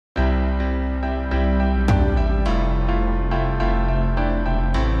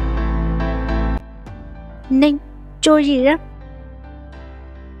Name Zhou.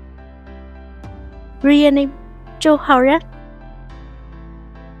 Real name Zhou.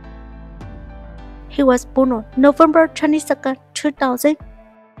 He was born on November 22nd, 2000.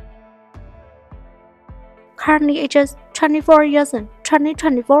 Currently ages 24 years in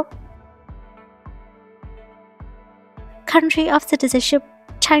 2024. Country of citizenship,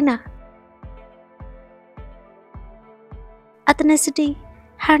 China. Ethnicity,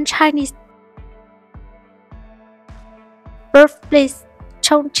 Han Chinese. Birthplace,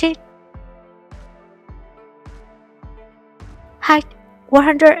 Chongqing. Height,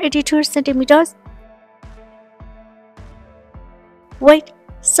 182 centimeters. Weight,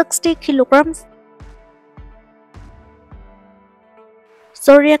 60 kilograms.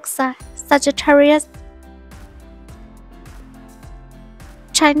 Zodiac sign, Sagittarius.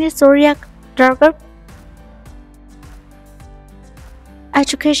 Chinese zodiac dragon.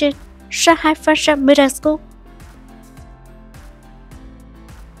 Education, Shanghai Fashion Middle School.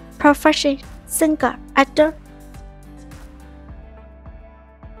 Profession, singer, actor.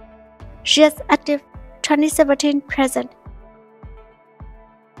 She is active 2017 present.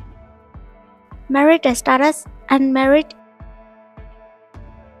 Married status, unmarried.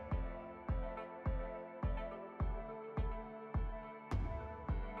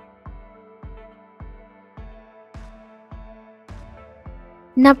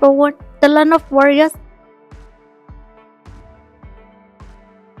 Number 1. The Land of Warriors.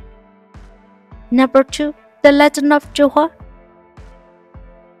 Number 2. The Legend of Zhou.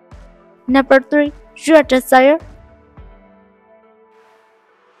 Number 3. Your Desire.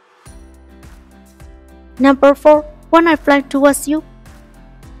 Number 4. When I Fly Towards You.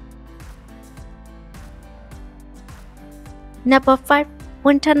 Number 5.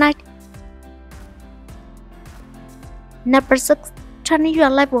 Winter Night. Number 6. Turning Your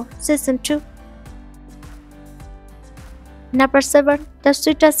Level Season 2. Number 7. The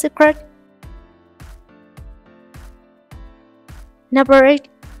Sweetest Secret. Number 8.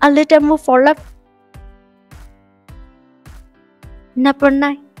 A Little Move for Love. Number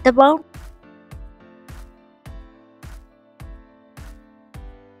 9. The Bone.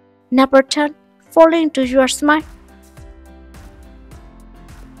 Number 10. Falling into Your Smile.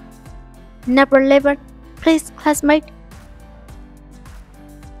 Number 11. Please, Classmate.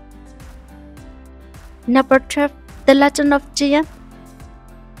 Number 12. The Legend of Jian.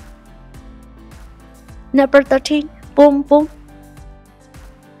 Number 13. Boom Boom.